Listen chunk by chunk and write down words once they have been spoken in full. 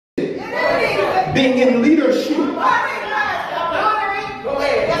being in leadership. Go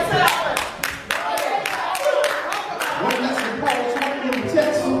ahead. One lesson Paul taught me in the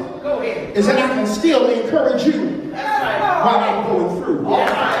text is that I can still encourage you while I'm going through.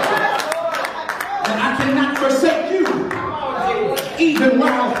 And I cannot forsake you even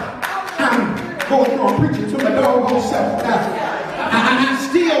while I'm going through. I'm preaching to my doggone self. I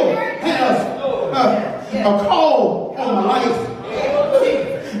still have a call on my life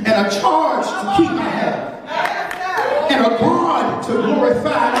and a charge to keep my head and a God to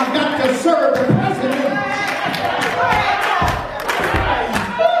glorify. And I've got to serve the president.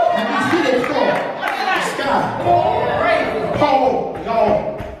 And he's did it for the sky. Paul,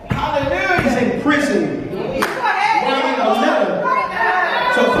 y'all, he's in prison writing a letter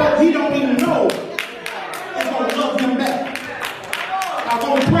to folks he don't even know is going to love him back. I'm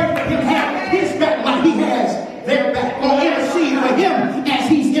going to pray for him have his back like he has their back. I'm going to intercede for him as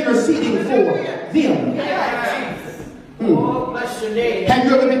he's interceding for them. Have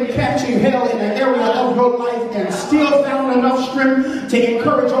you ever been catching hell in an area of your life and still found enough strength to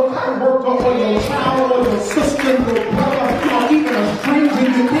encourage your co-worker or your child or your sister, your brother, or even a stranger you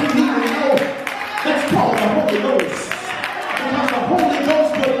didn't even know? That's called the Holy Ghost. Because the Holy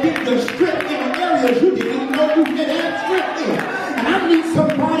Ghost will give the strength in areas you didn't even know you could have strength in. And I need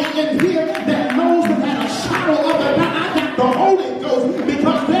somebody in here that knows without a shadow of a doubt I got the Holy Ghost,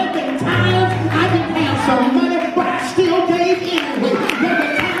 because there have been times I didn't have some money, but I still gave anyway. There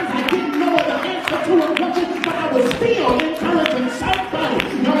were times I didn't know the answer to a question, but I was still encouraging somebody.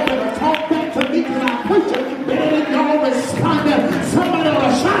 Y'all better talk back to me when I preach it. Better than y'all respond. Somebody on a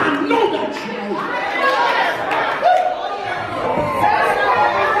shine, I know that's right.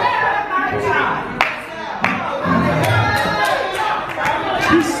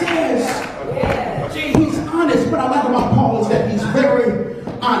 He says, he's honest. What I like about Paul is that he's very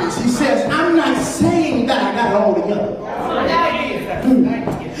honest. He says, I'm not saying that I got it all together,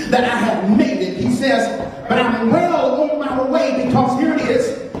 that I have made it. He says, but I'm well on my way, because here it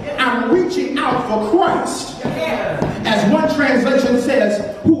is, I'm reaching out for Christ. As one translation says,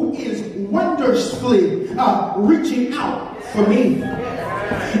 who is wondrously reaching out for me.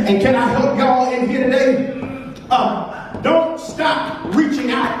 And can I help y'all in here today? Don't stop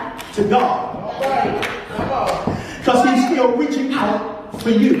reaching out to God, because he's still reaching out for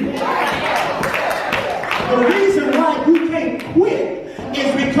you. The reason why you can't quit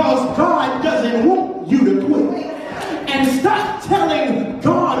is because God doesn't want you to quit. And stop telling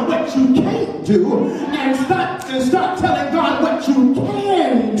God what you can't do, and start telling God what you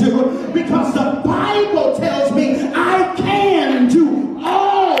can do, because the Bible tells me I can do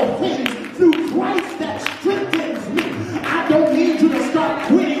all things through Christ that strengthens me. I don't need you to start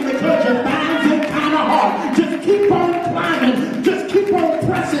quitting because your mind's in kind of hard. Just keep on climbing, just keep on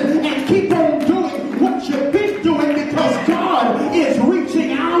pressing, and keep on doing what you've been doing, because God is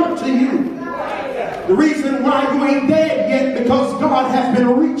reaching out to you. The reason why you ain't dead yet, because God has been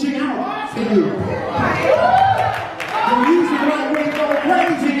reaching out to you. The reason why you ain't going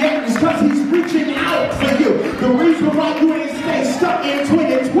crazy yet is because he's reaching out for you. The reason why you ain't stay stuck in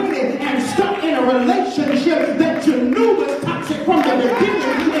 2020 and stuck in a relationship that you knew was toxic from the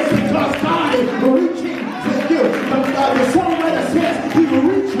beginning is because God is reaching to you. The songwriter says he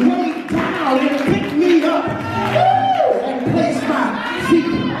reached way down and picked me up and placed my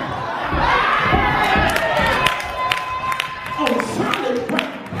feet on solid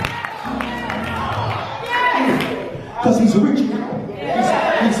ground. Because he's reaching out.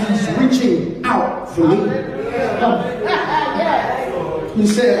 He's reaching out for me. He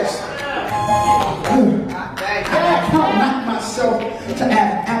says, I count not myself to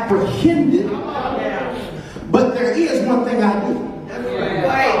have apprehended, but there is one thing I do.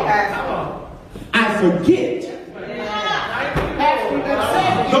 I forget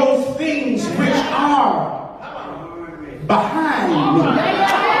those things which are behind me.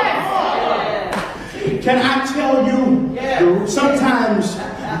 Can I tell you, sometimes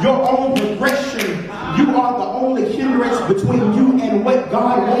your own progression, you are the only hindrance between you and what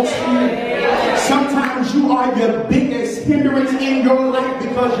God wants for you. Sometimes you are your biggest hindrance in your life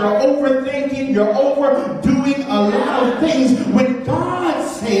because you're overthinking, you're overdoing a lot of things. When God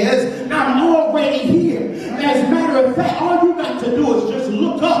says, I'm already here. As a matter of fact, all you got to do is just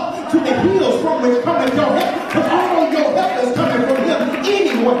look up to the hills from which cometh your help, because all your help is coming from him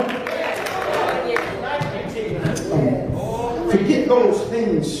anyway. Forget those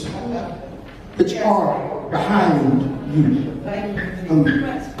things which are behind you.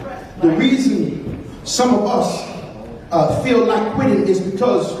 The reason some of us feel like quitting is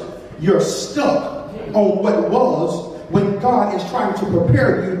because you're stuck on what was, when God is trying to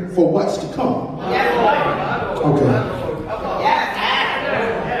prepare you for what's to come. Okay.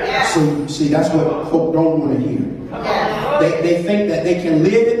 See, that's what folk don't want to hear. They think that they can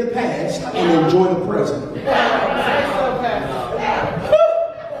live in the past and enjoy the present.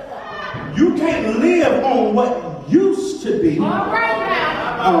 You can't live on what used to be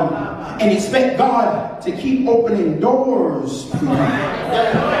and expect God to keep opening doors for you.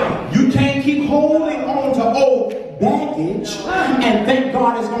 You can't keep holding on to old baggage and think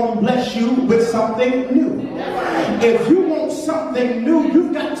God is going to bless you with something new. If you want something new,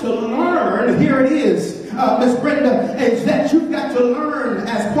 you've got to learn. Here it is, Miss Brenda, is that you've got to learn,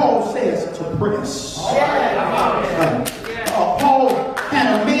 as Paul says, to press. Paul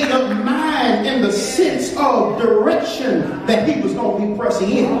had a made up mind in the sense of direction that he was going to be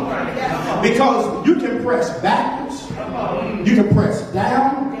pressing in. Because you can press backwards, you can press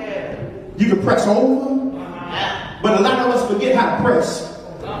down, you can press over, but a lot of us forget how to press.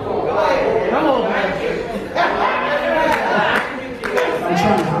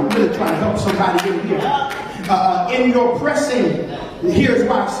 I'm really trying to help somebody in here. In your pressing, here's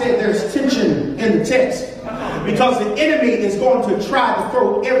why I said there's tension in the text. Because the enemy is going to try to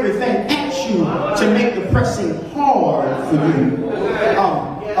throw everything at you to make the pressing hard for you.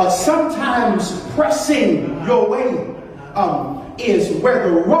 Sometimes pressing your way is where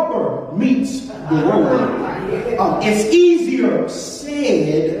the rubber meets the road. It's easier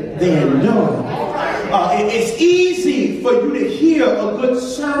said than done. It's easy for you to hear a good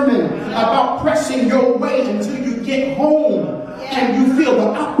sermon about pressing your way until you get home and you feel the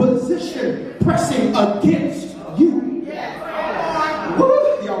opposition pressing against you. Woo,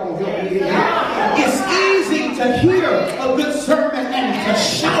 y'all gonna help me here. It's easy to hear a good sermon and to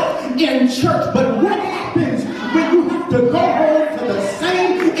shout in church, but what happens when you have to go home to the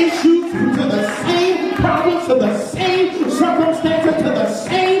same issues, to the same problems, to the same circumstances, to the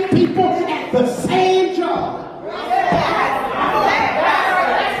same people at the same job?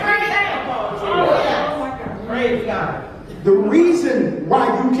 The reason why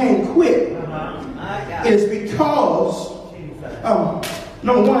you can't quit is because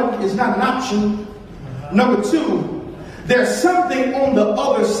number one, it's not an option. Number two, there's something on the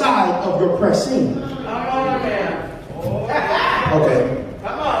other side of your pressing. Okay.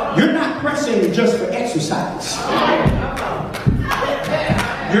 You're not pressing just for exercise.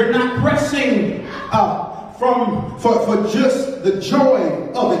 You're not pressing for just the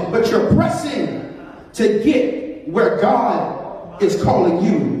joy of it, but you're pressing to get where God is calling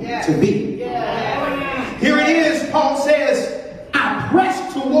you to be. Here it is, Paul says, I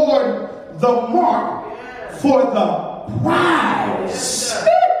press toward the mark for the prize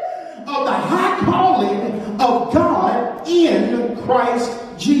of the high calling of God in Christ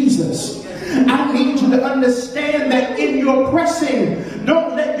Jesus. I need you to understand that in your pressing,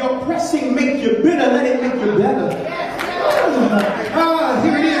 don't let your pressing make you bitter, let it make you better.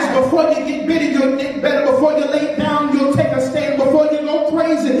 Here it is, before you get bitter, you'll get better. Before you lay down, you'll take a stand. Before you go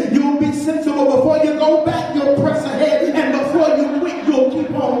crazy, you'll be sensible. Before you go back, you'll press ahead. And before you quit, you'll keep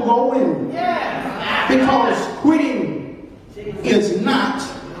on going. Because quitting is not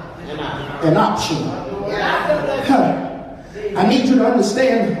an option. I need you to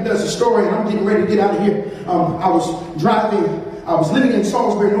understand, there's a story, and I'm getting ready to get out of here. I was living in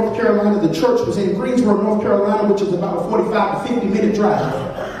Salisbury, North Carolina. The church was in Greensboro, North Carolina, which is about a 45 to 50 minute drive.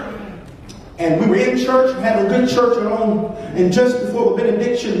 And we were in church, had a good church alone, and just before the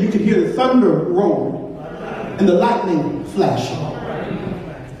benediction, you could hear the thunder rolling and the lightning flashing.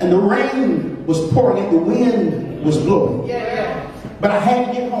 And the rain was pouring and the wind was blowing. But I had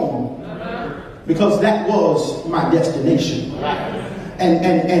to get home because that was my destination.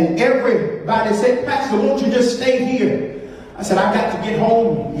 And everybody said, Pastor, won't you just stay here? I said, I got to get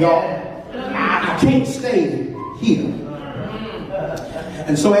home, y'all. I can't stay here.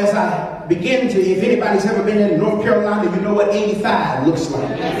 And so as I began to, if anybody's ever been in North Carolina, you know what 85 looks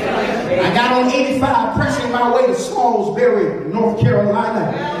like. I got on 85 pressing my way to Salisbury, North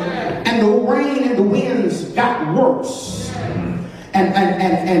Carolina. And the rain and the winds got worse.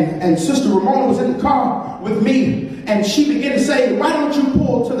 And Sister Ramona was in the car with me, and she began to say, why don't you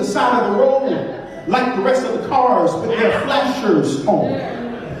pull to the side of the road like the rest of the cars with their flashers on?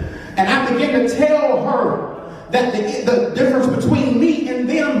 And I began to tell her that the difference between me and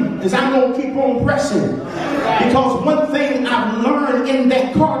them is I'm going to keep on pressing. Because one thing I've learned in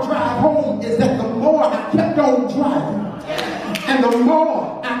that car drive home is that the more I kept on driving and the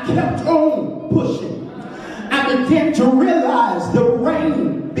more I kept on pushing, I began to realize the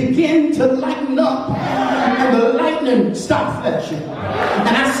rain began to lighten up, and the lightning stopped flashing,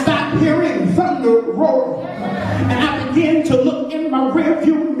 and I stopped hearing thunder roar, and I began to look in my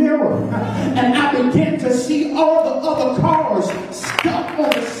rearview mirror, and I began to see all the other cars stuck on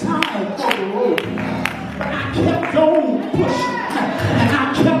the side of the road. But I kept on pushing, and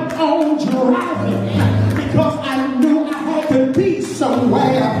I kept on driving, because I knew I had to be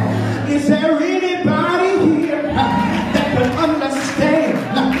somewhere. Is there anybody here that can understand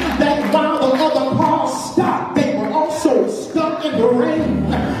that while the other cars stopped, they were also stuck in the rain?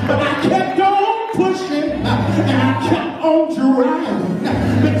 But I kept on pushing, and I kept on driving,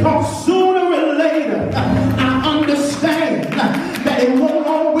 because sooner or later I understand that it won't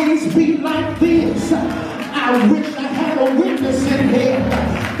always be like this. I wish I had a witness in here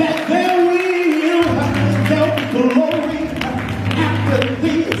that there'll be glory after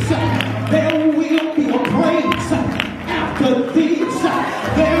this. There will be a praise after this.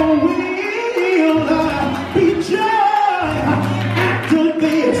 There will be joy after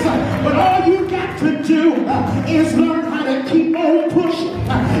this. But all you got to do is learn how to keep on pushing,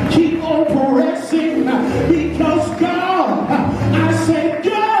 keep on pressing, because God, I said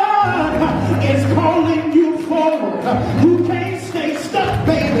God is calling you forward. You can't stay stuck,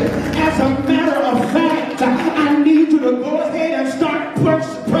 baby. As a matter of fact, I need you to go ahead and start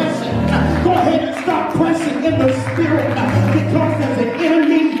pressing. Go ahead and start pressing in the spirit, because there's an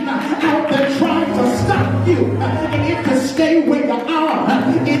enemy out there trying to stop you. And if you stay where you are,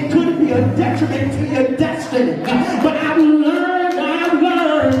 it could be a detriment to your destiny. But I've learned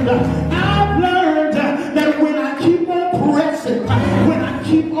that when I keep on pressing, when I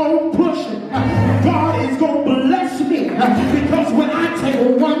keep on pushing, God is going to bless me, because when I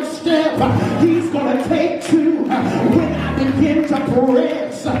take one step, He's going to take two. When I begin to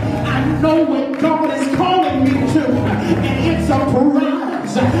press, I know what God is calling me to, and it's a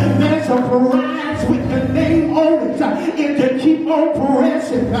prize. There's a prize with the name on it if you keep on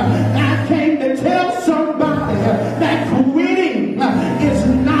pressing. I came to tell somebody that quitting is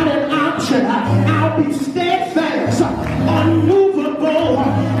not an option. I'll be steadfast, unmovable,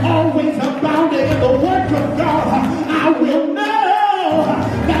 always abounding in the work of God. I will know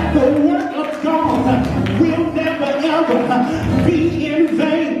that the work of God will never ever be in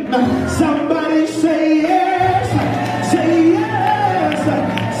vain. Somebody say yes, say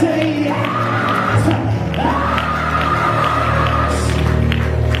yes, say yes.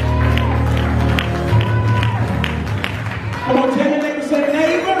 Come on, tell your neighbor, say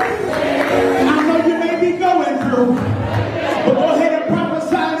neighbor, I know you may be going through, but go ahead and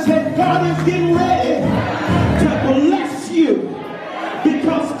prophesy and say God is getting ready to bless you,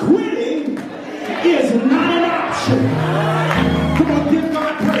 because quitting is not an option. Come on, give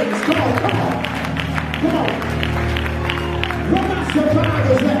God praise. Come on, come on, come on. Where my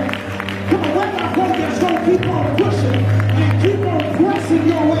survivors at? Come on, where my folk that's going to keep on pushing and keep on pressing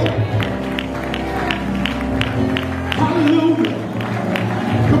your way? Hallelujah.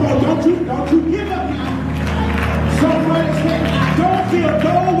 Come on, don't you give up now. Somebody say, I don't feel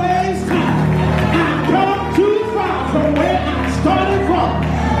no ways time. I've come too far from where I started from.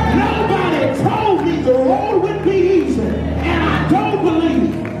 Nobody told me the road would be easy, and I don't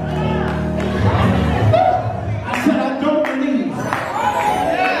believe. I said I don't believe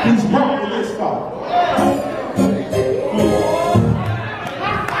He's brought me this far.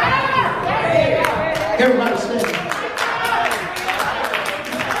 Everybody